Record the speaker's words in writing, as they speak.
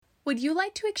Would you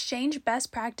like to exchange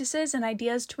best practices and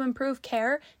ideas to improve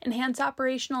care, enhance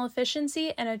operational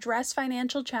efficiency, and address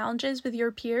financial challenges with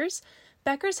your peers?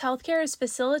 Becker's Healthcare is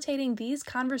facilitating these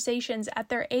conversations at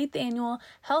their 8th annual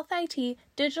Health IT,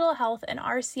 Digital Health, and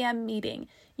RCM meeting.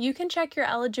 You can check your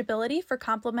eligibility for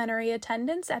complimentary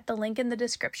attendance at the link in the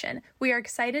description. We are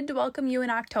excited to welcome you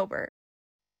in October.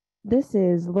 This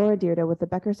is Laura Deirdre with the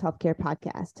Becker's Healthcare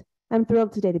Podcast. I'm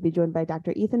thrilled today to be joined by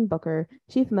Dr. Ethan Booker,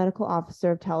 Chief Medical Officer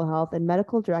of Telehealth and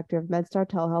Medical Director of MedStar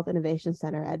Telehealth Innovation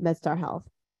Center at MedStar Health.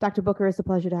 Dr. Booker, it's a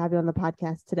pleasure to have you on the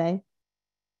podcast today.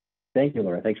 Thank you,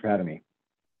 Laura. Thanks for having me.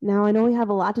 Now, I know we have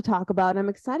a lot to talk about, and I'm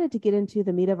excited to get into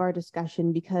the meat of our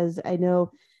discussion because I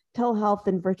know telehealth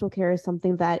and virtual care is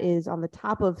something that is on the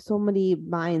top of so many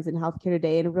minds in healthcare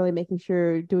today, and really making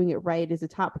sure doing it right is a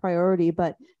top priority.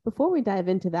 But before we dive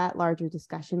into that larger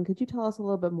discussion, could you tell us a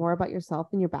little bit more about yourself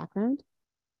and your background?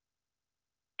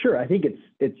 Sure. I think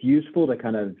it's useful to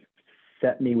kind of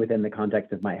set me within the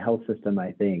context of my health system,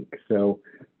 I think. So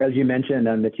as you mentioned,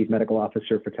 I'm the Chief Medical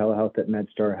Officer for Telehealth at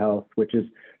MedStar Health, which is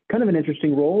kind of an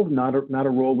interesting role, not a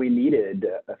role we needed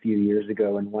a few years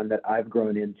ago, and one that I've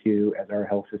grown into as our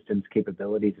health system's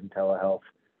capabilities in telehealth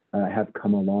have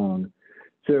come along.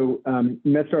 So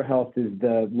MedStar Health is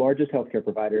the largest healthcare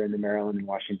provider in the Maryland and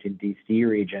Washington, D.C.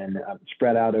 region,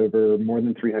 spread out over more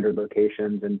than 300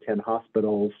 locations and 10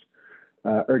 hospitals,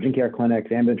 urgent care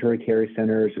clinics, ambulatory care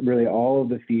centers, really all of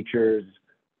the features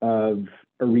of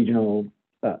a regional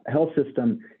health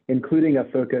system, including a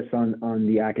focus on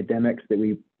the academics that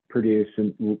we produce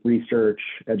in research,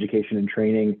 education, and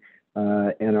training,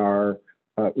 and our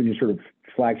sort of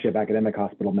flagship academic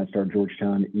hospital, MedStar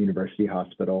Georgetown University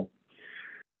Hospital.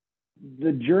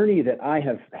 The journey that I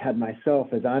have had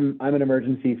myself is I'm an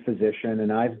emergency physician,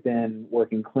 and I've been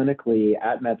working clinically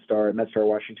at MedStar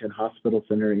Washington Hospital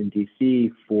Center in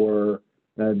DC for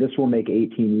this will make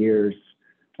 18 years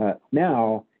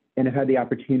now, and have had the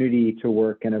opportunity to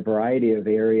work in a variety of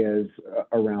areas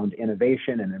around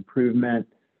innovation and improvement,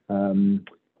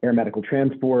 air medical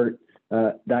transport,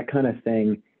 that kind of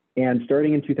thing. And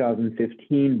starting in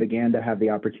 2015, began to have the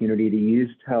opportunity to use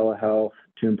telehealth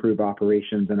to improve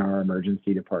operations in our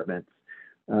emergency departments.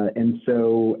 And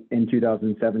so in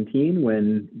 2017,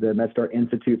 when the MedStar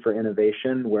Institute for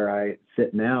Innovation, where I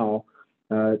sit now,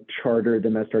 chartered the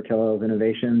MedStar Telehealth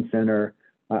Innovation Center,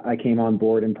 I came on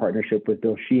board in partnership with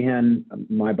Bill Sheehan,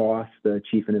 my boss, the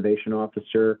Chief Innovation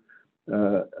Officer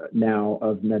now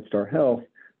of MedStar Health,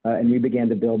 and we began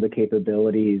to build the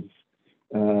capabilities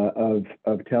of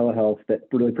telehealth that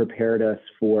really prepared us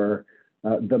for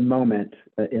the moment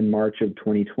in March of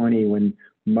 2020 when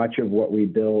much of what we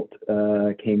built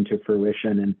came to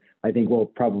fruition. And I think we'll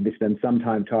probably spend some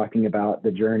time talking about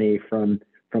the journey from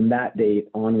that date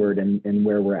onward and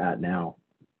where we're at now.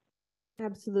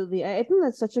 Absolutely. I think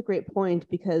that's such a great point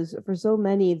because for so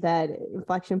many, that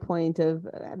inflection point of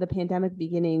the pandemic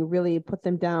beginning really put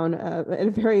them down a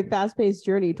very fast-paced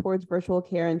journey towards virtual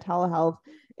care and telehealth,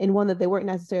 and one that they weren't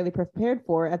necessarily prepared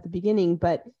for at the beginning,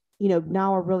 but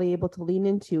now are really able to lean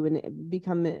into and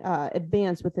become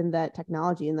advanced within that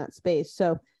technology in that space.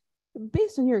 So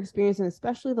based on your experience, and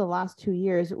especially the last 2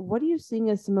 years, what are you seeing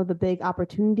as some of the big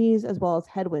opportunities as well as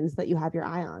headwinds that you have your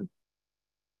eye on?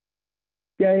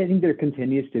 Yeah, I think there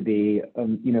continues to be, a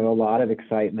lot of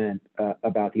excitement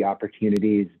about the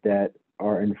opportunities that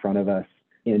are in front of us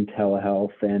in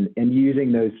telehealth and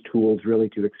using those tools really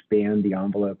to expand the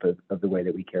envelope of the way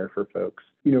that we care for folks.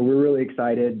 We're really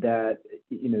excited that,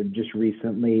 just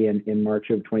recently in March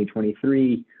of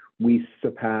 2023, we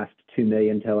surpassed 2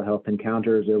 million telehealth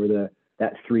encounters over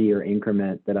that 3-year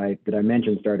increment that I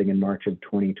mentioned starting in March of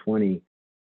 2020.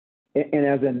 And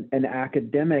as an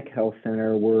academic health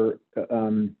center, we're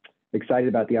excited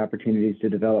about the opportunities to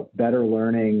develop better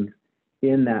learning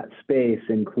in that space,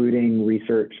 including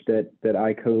research that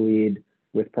I co-lead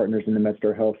with partners in the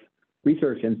MedStar Health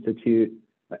Research Institute,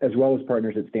 as well as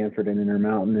partners at Stanford and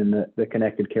Intermountain and the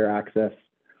Connected Care Access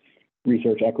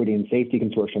Research Equity and Safety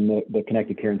Consortium, the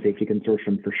Connected Care and Safety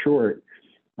Consortium for short,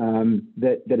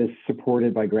 that is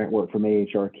supported by grant work from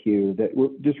AHRQ, that we're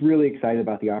just really excited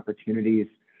about the opportunities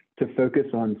to focus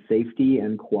on safety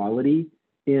and quality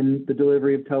in the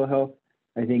delivery of telehealth.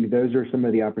 I think those are some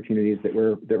of the opportunities that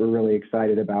we're really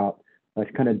excited about, to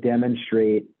kind of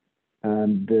demonstrate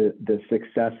the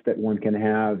success that one can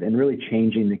have in really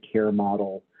changing the care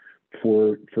model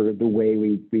for the way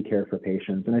we care for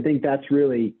patients. And I think that's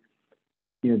really,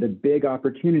 the big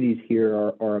opportunities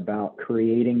here are about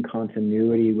creating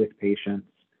continuity with patients,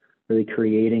 really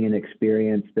creating an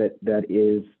experience that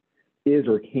is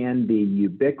or can be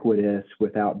ubiquitous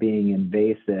without being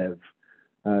invasive,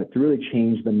 to really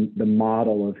change the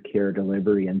model of care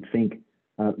delivery and think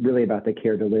really about the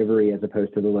care delivery as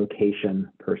opposed to the location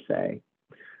per se.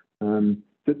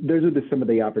 So those are some of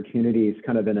the opportunities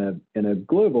kind of in a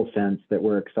global sense that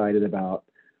we're excited about.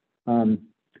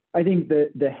 I think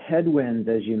that the headwinds,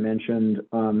 as you mentioned,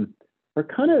 are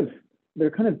kind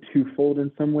of twofold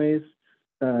in some ways,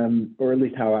 or at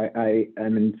least how I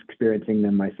am experiencing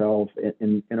them myself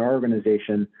in our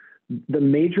organization. The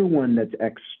major one that's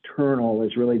external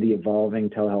is really the evolving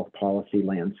telehealth policy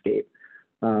landscape.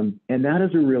 And that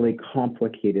is a really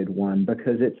complicated one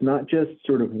because it's not just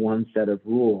sort of one set of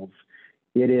rules.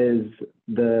 It is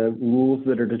the rules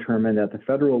that are determined at the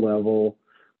federal level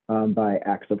by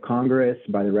acts of Congress,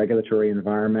 by the regulatory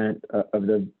environment of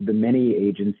the many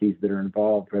agencies that are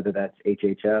involved, whether that's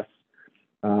HHS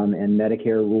and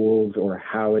Medicare rules, or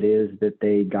how it is that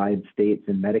they guide states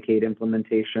in Medicaid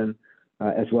implementation,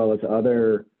 as well as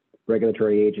other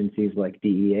regulatory agencies like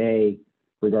DEA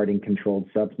regarding controlled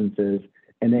substances.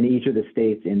 And then each of the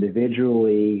states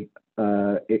individually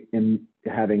in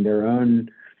having their own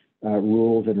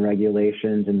rules and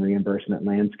regulations and reimbursement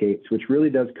landscapes, which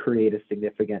really does create a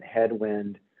significant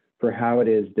headwind for how it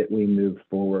is that we move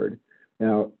forward.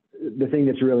 Now, the thing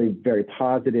that's really very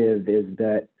positive is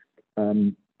that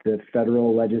the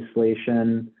federal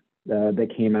legislation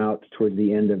that came out towards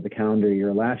the end of the calendar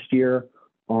year last year,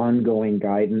 ongoing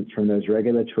guidance from those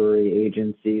regulatory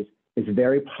agencies is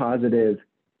very positive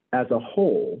as a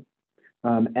whole,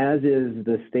 as is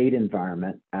the state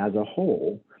environment as a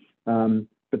whole.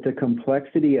 But the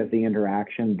complexity of the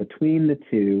interaction between the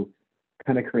two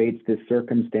kind of creates this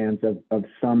circumstance of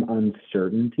some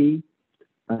uncertainty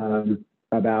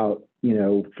about,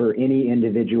 for any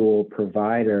individual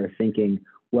provider thinking,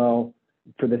 well,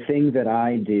 for the thing that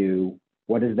I do,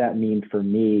 what does that mean for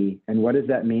me? And what does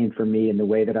that mean for me in the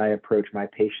way that I approach my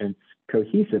patients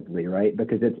cohesively, right?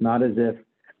 Because it's not as if,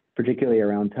 particularly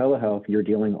around telehealth, you're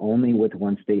dealing only with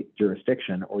one state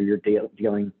jurisdiction or you're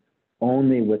dealing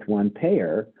only with one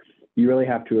payer. You really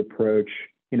have to approach,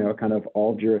 kind of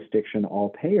all jurisdiction, all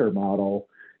payer model,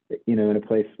 in a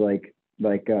place like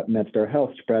MedStar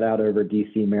Health spread out over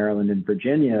DC, Maryland, and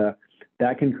Virginia.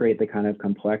 That can create the kind of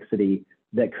complexity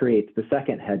that creates the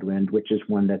second headwind, which is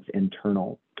one that's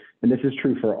internal. And this is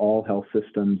true for all health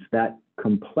systems. That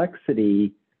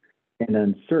complexity and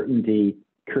uncertainty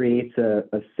creates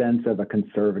a sense of a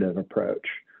conservative approach.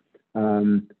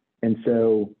 And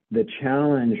so the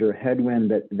challenge or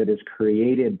headwind that is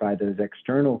created by those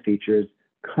external features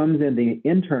comes in the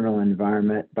internal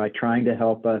environment by trying to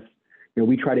help us.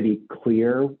 We try to be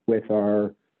clear with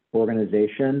our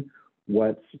organization,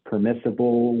 what's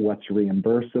permissible, what's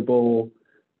reimbursable,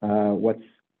 what's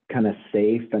kind of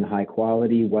safe and high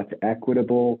quality, what's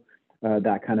equitable,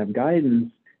 that kind of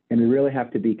guidance. And we really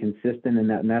have to be consistent in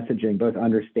that messaging, both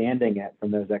understanding it from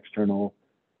those external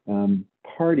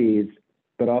parties,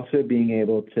 but also being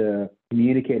able to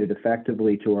communicate it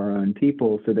effectively to our own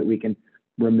people so that we can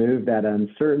remove that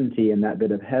uncertainty and that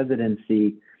bit of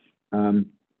hesitancy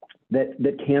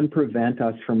that can prevent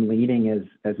us from leaning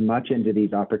as much into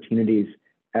these opportunities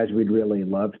as we'd really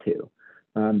love to.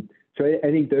 So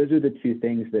I think those are the two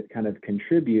things that kind of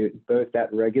contribute, both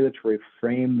that regulatory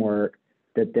framework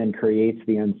that then creates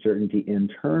the uncertainty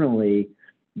internally,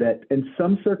 that in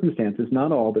some circumstances,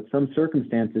 not all, but some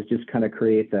circumstances just kind of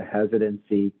creates a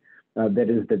hesitancy that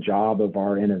is the job of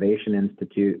our Innovation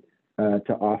Institute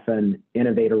to often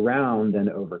innovate around and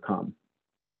overcome.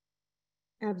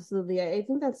 Absolutely. I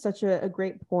think that's such a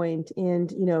great point. And,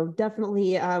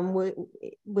 definitely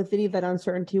with any of that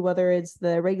uncertainty, whether it's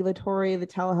the regulatory, the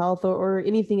telehealth, or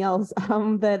anything else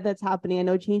that's happening, I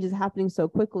know change is happening so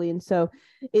quickly. And so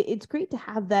it's great to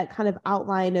have that kind of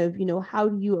outline of, how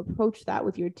do you approach that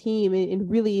with your team and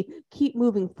really keep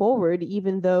moving forward,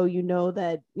 even though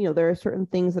that, there are certain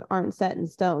things that aren't set in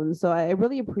stone. So I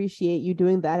really appreciate you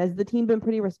doing that. Has the team been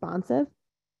pretty responsive?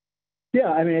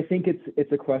 Yeah, I mean, I think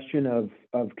it's a question of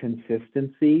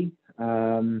consistency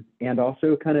and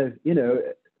also kind of,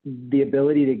 the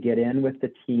ability to get in with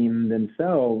the team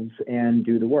themselves and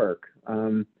do the work.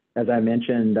 As I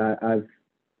mentioned, I've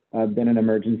been an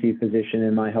emergency physician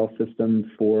in my health system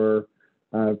for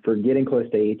getting close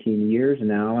to 18 years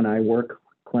now, and I work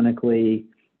clinically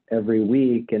every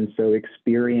week, and so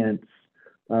experience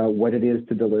what it is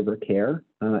to deliver care.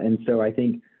 And so I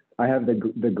think I have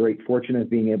the great fortune of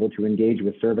being able to engage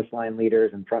with service line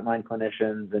leaders and frontline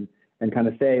clinicians and kind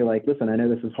of say, like, listen, I know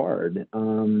this is hard,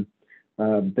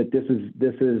 but this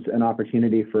is an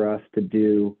opportunity for us to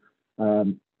do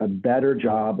a better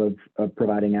job of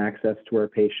providing access to our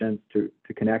patients, to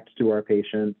connect to our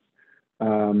patients,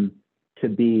 to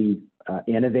be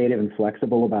innovative and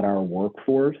flexible about our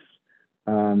workforce,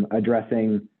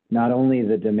 addressing not only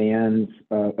the demands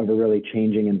of a really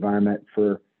changing environment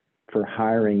for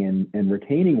hiring and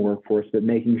retaining workforce, but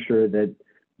making sure that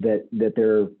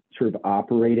they're sort of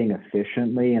operating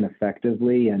efficiently and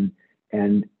effectively and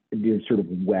doing sort of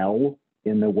well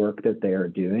in the work that they are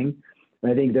doing.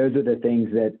 And I think those are the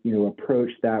things that,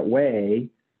 approach that way.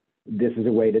 This is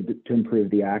a way to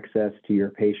improve the access to your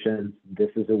patients.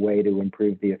 This is a way to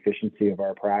improve the efficiency of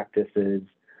our practices.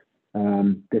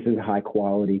 This is high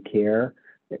quality care.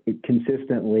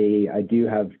 Consistently, I do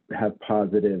have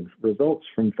positive results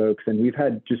from folks, and we've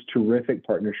had just terrific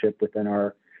partnership within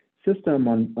our system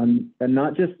on and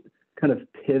not just kind of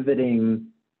pivoting,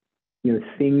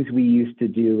 things we used to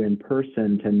do in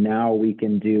person to now we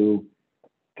can do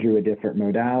through a different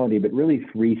modality, but really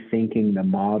rethinking the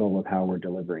model of how we're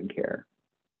delivering care.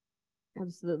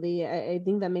 Absolutely. I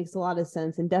think that makes a lot of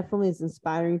sense, and definitely is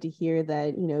inspiring to hear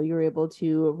that, you're able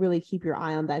to really keep your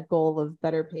eye on that goal of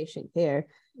better patient care.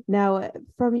 Now,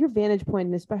 from your vantage point,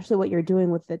 and especially what you're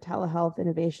doing with the Telehealth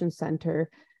Innovation Center,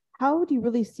 how do you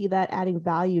really see that adding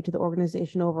value to the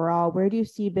organization overall? Where do you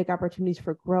see big opportunities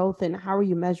for growth, and how are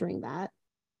you measuring that?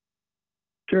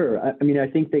 Sure. I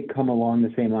think they come along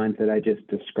the same lines that I just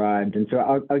described. And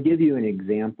so I'll give you an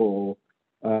example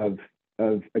of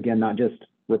again, not just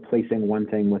replacing one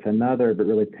thing with another, but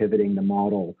really pivoting the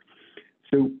model.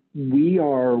 So we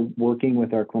are working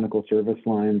with our clinical service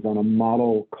lines on a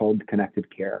model called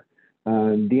connected care.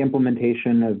 The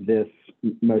implementation of this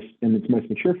in its most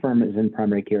mature form is in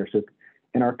primary care. So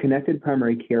in our connected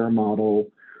primary care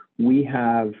model, we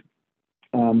have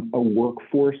a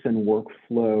workforce and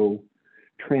workflow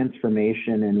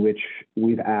transformation in which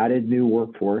we've added new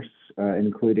workforce,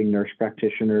 including nurse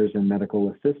practitioners and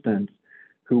medical assistants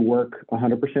who work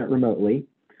 100% remotely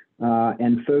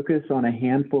and focus on a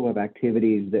handful of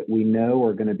activities that we know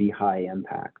are going to be high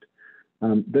impact.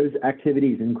 Those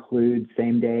activities include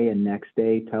same day and next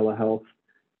day telehealth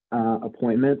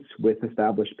appointments with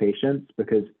established patients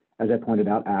because, as I pointed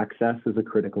out, access is a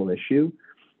critical issue.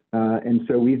 And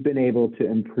so we've been able to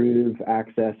improve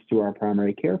access to our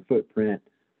primary care footprint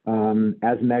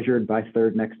as measured by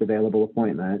third next available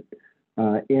appointment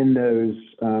in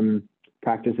those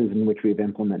practices in which we've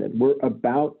implemented. We're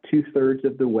about 2/3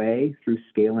 of the way through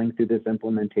scaling through this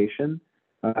implementation,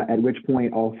 at which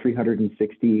point all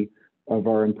 360 of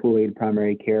our employed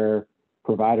primary care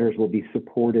providers will be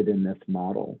supported in this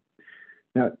model.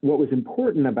 Now, what was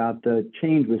important about the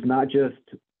change was not just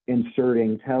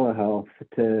inserting telehealth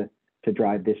to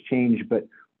drive this change, but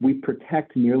we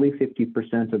protect nearly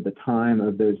 50% of the time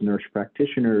of those nurse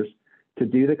practitioners to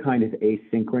do the kind of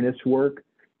asynchronous work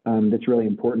that's really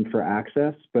important for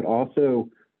access, but also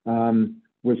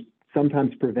was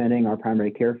sometimes preventing our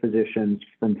primary care physicians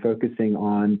from focusing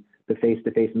on the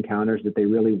face-to-face encounters that they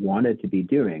really wanted to be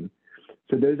doing.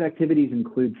 So those activities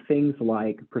include things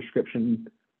like prescription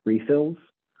refills,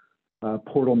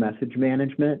 portal message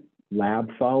management,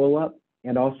 lab follow-up,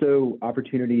 and also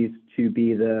opportunities to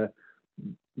be the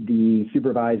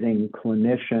supervising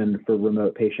clinician for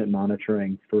remote patient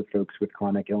monitoring for folks with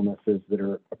chronic illnesses that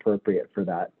are appropriate for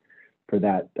that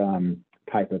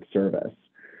type of service.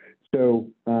 So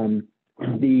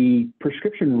the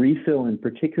prescription refill in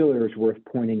particular is worth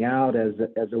pointing out as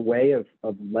a way of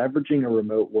leveraging a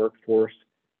remote workforce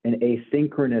and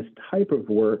asynchronous type of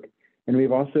work. And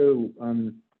we've also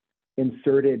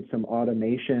inserted some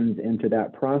automations into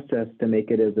that process to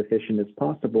make it as efficient as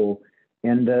possible.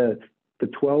 And the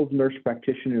 12 nurse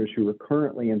practitioners who are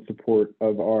currently in support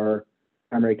of our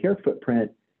primary care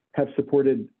footprint have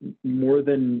supported more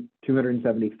than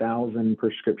 270,000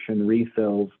 prescription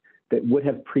refills that would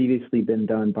have previously been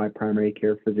done by primary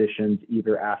care physicians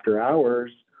either after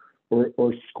hours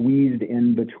or squeezed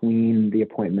in between the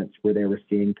appointments where they were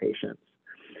seeing patients.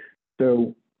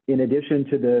 So in addition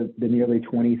to the nearly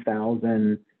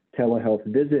 20,000 telehealth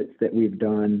visits that we've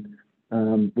done,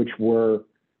 which were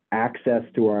access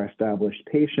to our established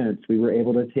patients, we were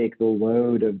able to take the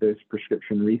load of those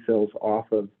prescription refills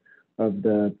off of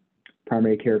the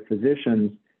primary care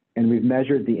physicians. And we've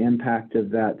measured the impact of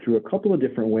that through a couple of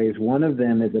different ways. One of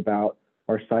them is about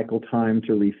our cycle time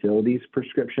to refill these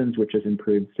prescriptions, which has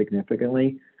improved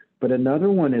significantly. But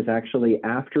another one is actually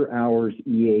after hours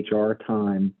EHR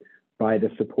time by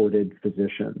the supported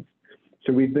physicians.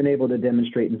 So we've been able to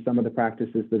demonstrate in some of the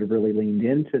practices that have really leaned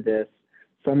into this,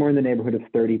 somewhere in the neighborhood of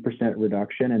 30%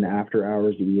 reduction in after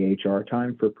hours EHR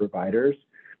time for providers.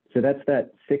 So that's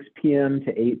that 6 p.m.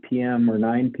 to 8 p.m. or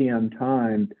 9 p.m.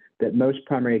 time that most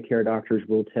primary care doctors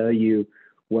will tell you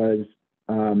was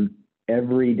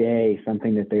every day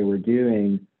something that they were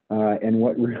doing. And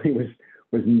what really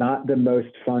was not the most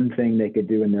fun thing they could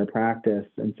do in their practice.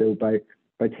 And so by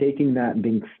taking that and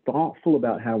being thoughtful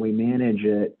about how we manage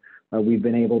it, we've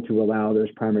been able to allow those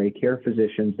primary care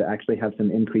physicians to actually have some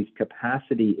increased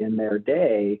capacity in their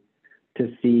day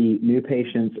to see new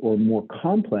patients or more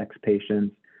complex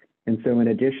patients. And so in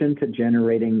addition to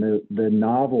generating the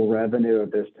novel revenue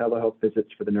of those telehealth visits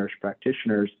for the nurse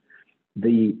practitioners,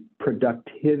 the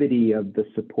productivity of the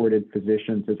supported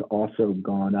physicians has also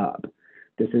gone up.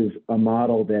 This is a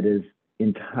model that is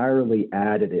entirely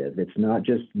additive. It's not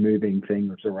just moving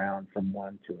things around from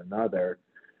one to another.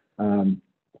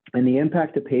 And the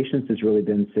impact to patients has really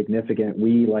been significant.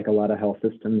 We, like a lot of health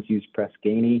systems, use Press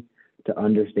Ganey to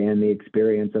understand the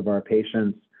experience of our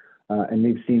patients. And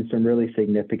we've seen some really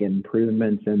significant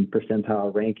improvements in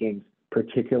percentile rankings,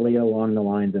 particularly along the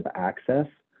lines of access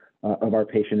of our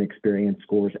patient experience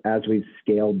scores as we've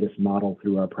scaled this model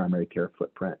through our primary care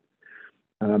footprint.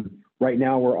 Right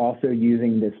now, we're also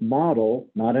using this model,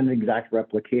 not an exact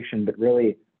replication, but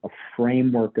really a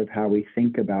framework of how we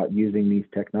think about using these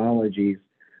technologies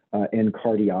in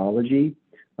cardiology.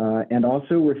 And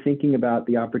also we're thinking about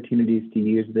the opportunities to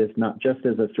use this not just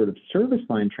as a sort of service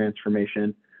line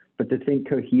transformation, but to think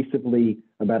cohesively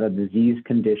about a disease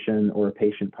condition or a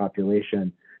patient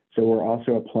population. So we're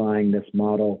also applying this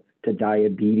model to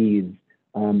diabetes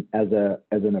as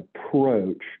an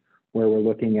approach where we're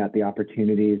looking at the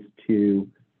opportunities to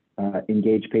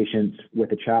engage patients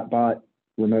with a chatbot,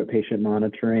 remote patient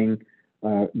monitoring,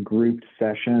 grouped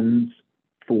sessions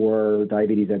for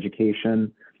diabetes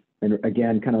education, and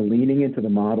again, kind of leaning into the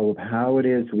model of how it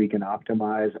is we can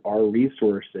optimize our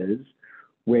resources,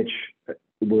 which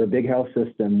we're a big health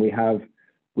system. We are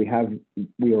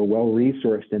well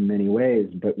resourced in many ways,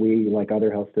 but we, like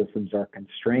other health systems, are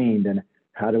constrained. And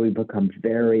how do we become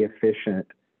very efficient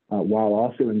while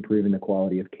also improving the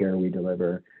quality of care we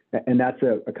deliver? And that's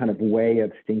a kind of way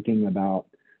of thinking about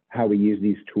how we use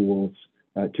these tools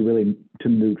to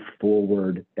move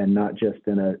forward, and not just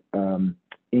in a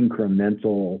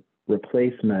incremental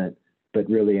replacement, but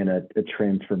really in a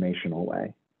transformational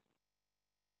way.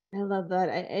 I love that.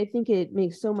 I think it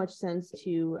makes so much sense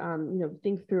to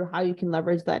think through how you can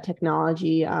leverage that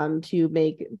technology to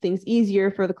make things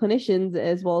easier for the clinicians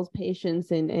as well as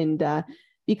patients, and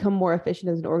become more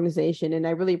efficient as an organization. And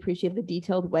I really appreciate the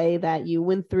detailed way that you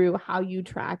went through how you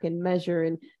track and measure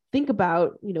and think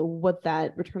about what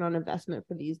that return on investment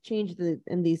for these changes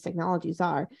in these technologies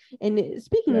are. And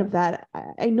speaking of that,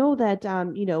 I know that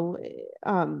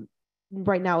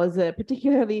right now is a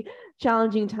particularly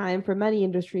challenging time for many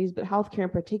industries, but healthcare in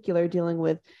particular, dealing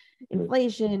with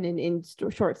inflation and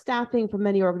short staffing for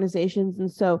many organizations.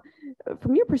 And so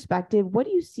from your perspective, what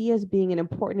do you see as being an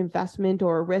important investment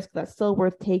or a risk that's still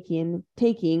worth taking,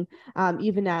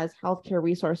 even as healthcare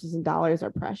resources and dollars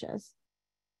are precious?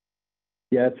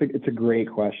 Yeah, it's a great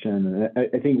question.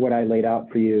 I think what I laid out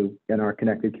for you in our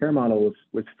connected care model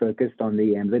was focused on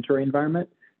the ambulatory environment,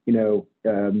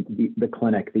 the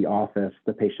clinic, the office,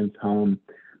 the patient's home.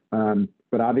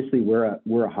 But obviously we're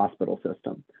a hospital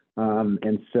system.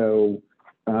 And so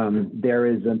there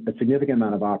is a significant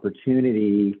amount of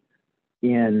opportunity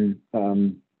in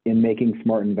making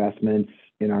smart investments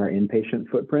in our inpatient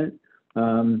footprint.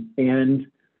 And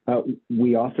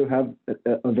we also have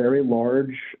a very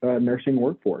large nursing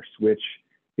workforce, which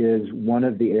is one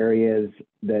of the areas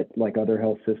that, like other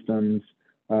health systems,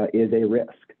 is a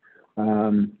risk.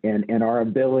 And our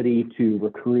ability to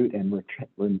recruit and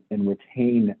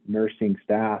retain nursing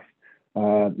staff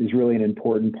is really an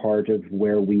important part of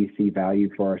where we see value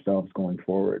for ourselves going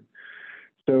forward.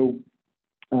 So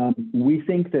we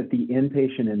think that the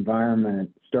inpatient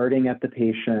environment, starting at the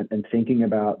patient and thinking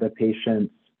about the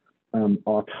patient's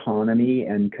autonomy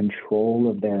and control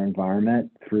of their environment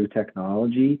through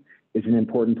technology, is an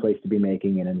important place to be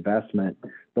making an investment,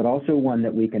 but also one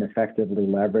that we can effectively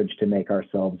leverage to make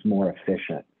ourselves more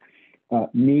efficient,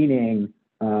 meaning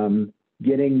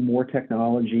getting more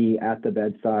technology at the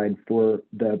bedside for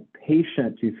the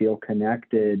patient to feel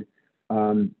connected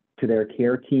to their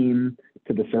care team,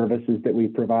 to the services that we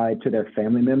provide, to their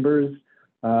family members,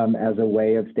 as a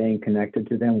way of staying connected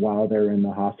to them while they're in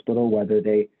the hospital, whether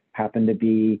they happen to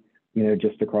be,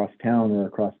 just across town or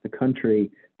across the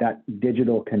country. That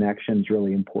digital connection is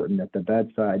really important at the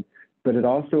bedside, but it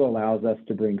also allows us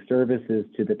to bring services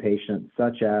to the patient,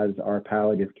 such as our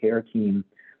palliative care team,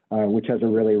 which has a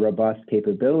really robust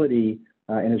capability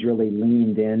and has really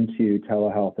leaned into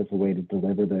telehealth as a way to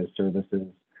deliver those services.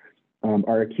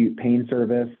 Our acute pain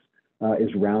service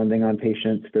is rounding on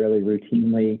patients fairly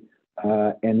routinely,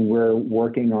 and we're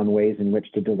working on ways in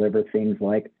which to deliver things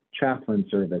like chaplain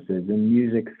services and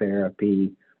music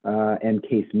therapy and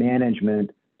case management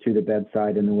to the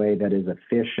bedside in a way that is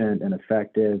efficient and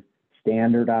effective,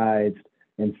 standardized,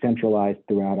 and centralized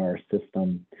throughout our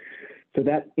system. So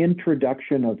that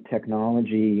introduction of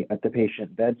technology at the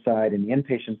patient bedside in the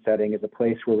inpatient setting is a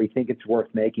place where we think it's worth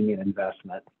making an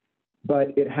investment.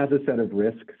 But it has a set of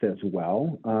risks as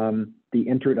well. The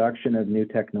introduction of new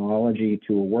technology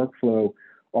to a workflow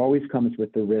always comes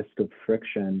with the risk of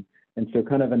friction. And so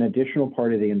kind of an additional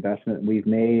part of the investment we've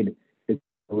made is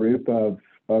a group of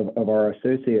our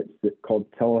associates called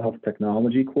Telehealth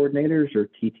Technology Coordinators, or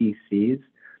TTCs,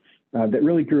 that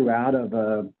really grew out of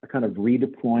a kind of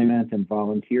redeployment and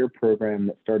volunteer program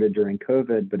that started during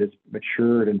COVID, but has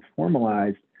matured and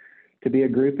formalized to be a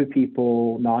group of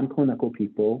people, non-clinical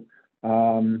people,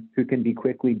 who can be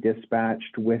quickly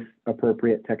dispatched with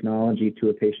appropriate technology to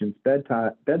a patient's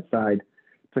bedside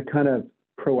to kind of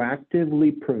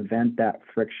proactively prevent that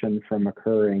friction from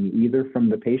occurring, either from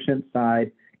the patient side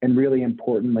and really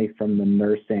importantly from the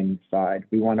nursing side.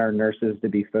 We want our nurses to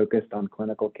be focused on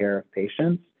clinical care of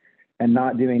patients and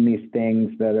not doing these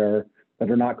things that are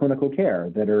not clinical care,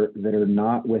 that are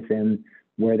not within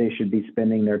where they should be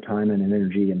spending their time and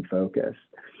energy and focus.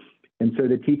 And so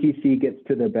the TTC gets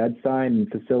to the bedside and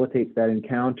facilitates that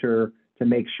encounter to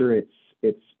make sure it's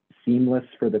seamless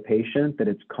for the patient, that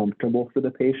it's comfortable for the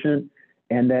patient,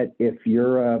 and that if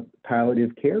you're a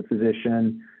palliative care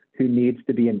physician who needs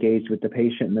to be engaged with the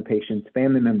patient and the patient's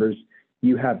family members,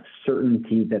 you have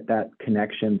certainty that that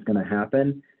connection is going to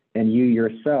happen, and you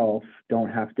yourself don't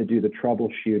have to do the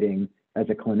troubleshooting as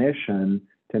a clinician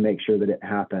to make sure that it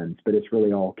happens, but it's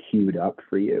really all queued up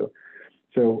for you.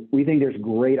 So we think there's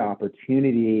great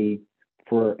opportunity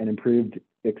for an improved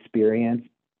experience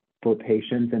for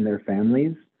patients and their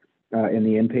families in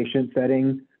the inpatient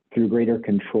setting through greater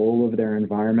control of their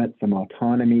environment, some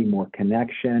autonomy, more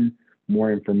connection,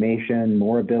 more information,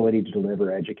 more ability to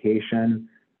deliver education,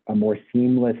 a more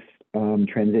seamless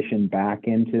transition back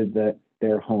into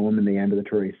their home in the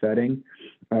ambulatory setting,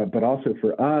 but also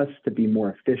for us to be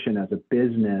more efficient as a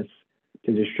business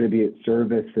to distribute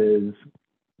services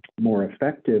more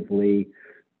effectively,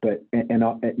 and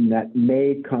that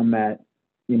may come at,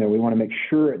 we want to make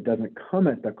sure it doesn't come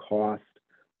at the cost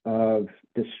of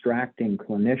distracting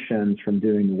clinicians from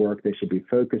doing the work they should be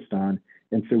focused on.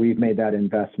 And so we've made that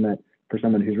investment for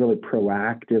someone who's really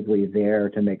proactively there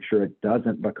to make sure it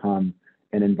doesn't become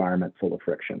an environment full of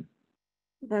friction.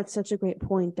 That's such a great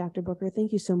point, Dr. Booker.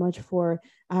 Thank you so much for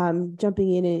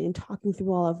jumping in and talking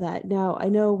through all of that. Now, I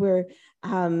know we're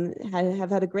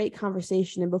have had a great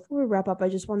conversation. And before we wrap up, I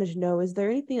just wanted to know, is there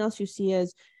anything else you see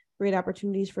as great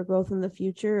opportunities for growth in the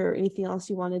future, or anything else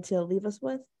you wanted to leave us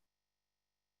with?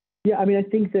 Yeah, I mean, I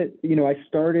think that, I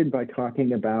started by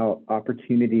talking about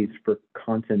opportunities for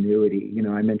continuity.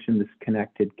 I mentioned this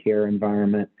connected care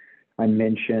environment. I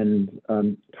mentioned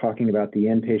talking about the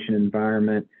inpatient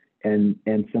environment and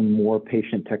some more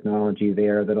patient technology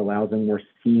there that allows a more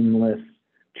seamless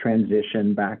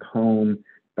transition back home,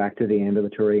 back to the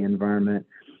ambulatory environment.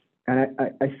 And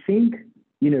I think,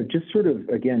 just sort of,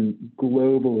 again,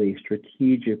 globally,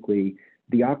 strategically,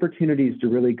 the opportunities to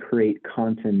really create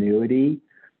continuity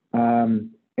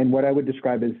and what I would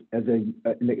describe as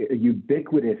a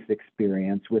ubiquitous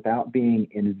experience without being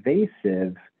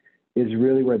invasive is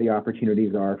really where the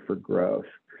opportunities are for growth.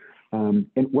 And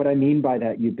what I mean by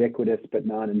that ubiquitous but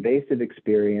non-invasive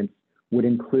experience would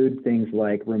include things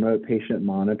like remote patient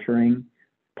monitoring,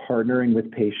 partnering with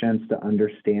patients to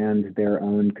understand their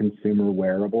own consumer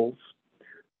wearables,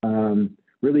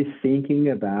 really thinking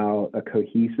about a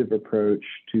cohesive approach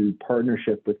to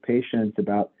partnership with patients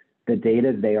about the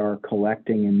data they are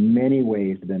collecting in many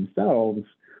ways themselves,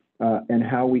 and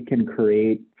how we can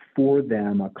create for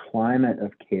them a climate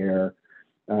of care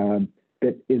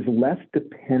that is less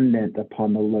dependent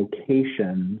upon the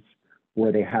locations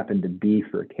where they happen to be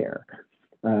for care,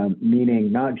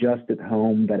 meaning not just at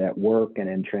home, but at work and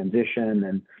in transition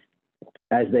and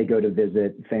as they go to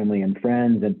visit family and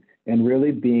friends, and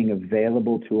really being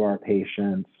available to our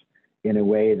patients in a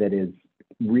way that is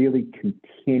really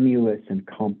continuous and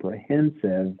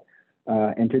comprehensive,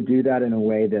 and to do that in a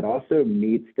way that also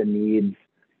meets the needs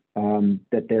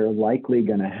that they're likely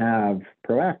going to have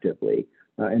proactively,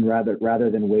 and rather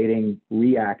than waiting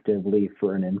reactively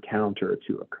for an encounter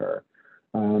to occur.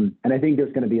 And I think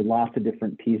there's going to be lots of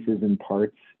different pieces and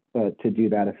parts to do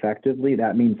that effectively.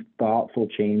 That means thoughtful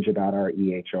change about our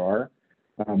EHR,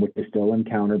 which is still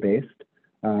encounter-based.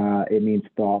 It means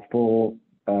thoughtful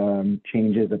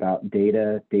changes about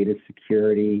data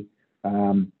security,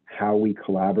 how we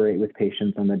collaborate with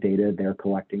patients on the data they're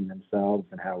collecting themselves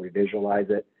and how we visualize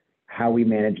it, how we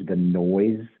manage the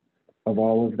noise of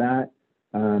all of that.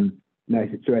 Nice.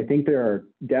 So I think there are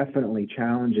definitely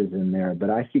challenges in there, but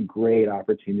I see great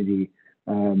opportunity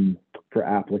for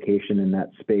application in that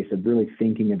space of really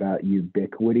thinking about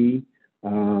ubiquity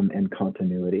and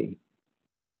continuity.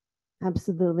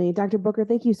 Absolutely. Dr. Booker,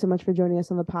 thank you so much for joining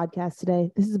us on the podcast today.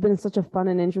 This has been such a fun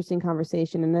and interesting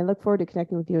conversation, and I look forward to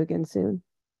connecting with you again soon.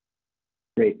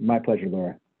 Great. My pleasure,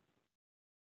 Laura.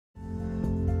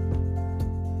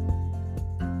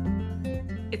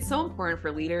 It's so important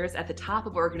for leaders at the top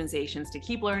of organizations to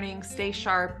keep learning, stay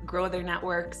sharp, grow their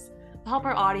networks. To help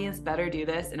our audience better do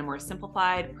this in a more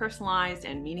simplified, personalized,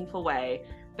 and meaningful way,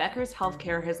 Becker's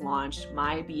Healthcare has launched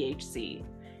My BHC.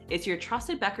 It's your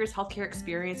trusted Becker's Healthcare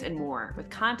experience and more, with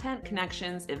content,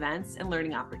 connections, events, and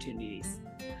learning opportunities.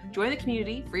 Join the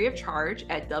community free of charge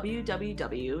at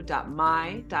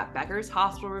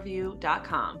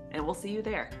www.my.beckershospitalreview.com, and we'll see you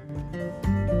there.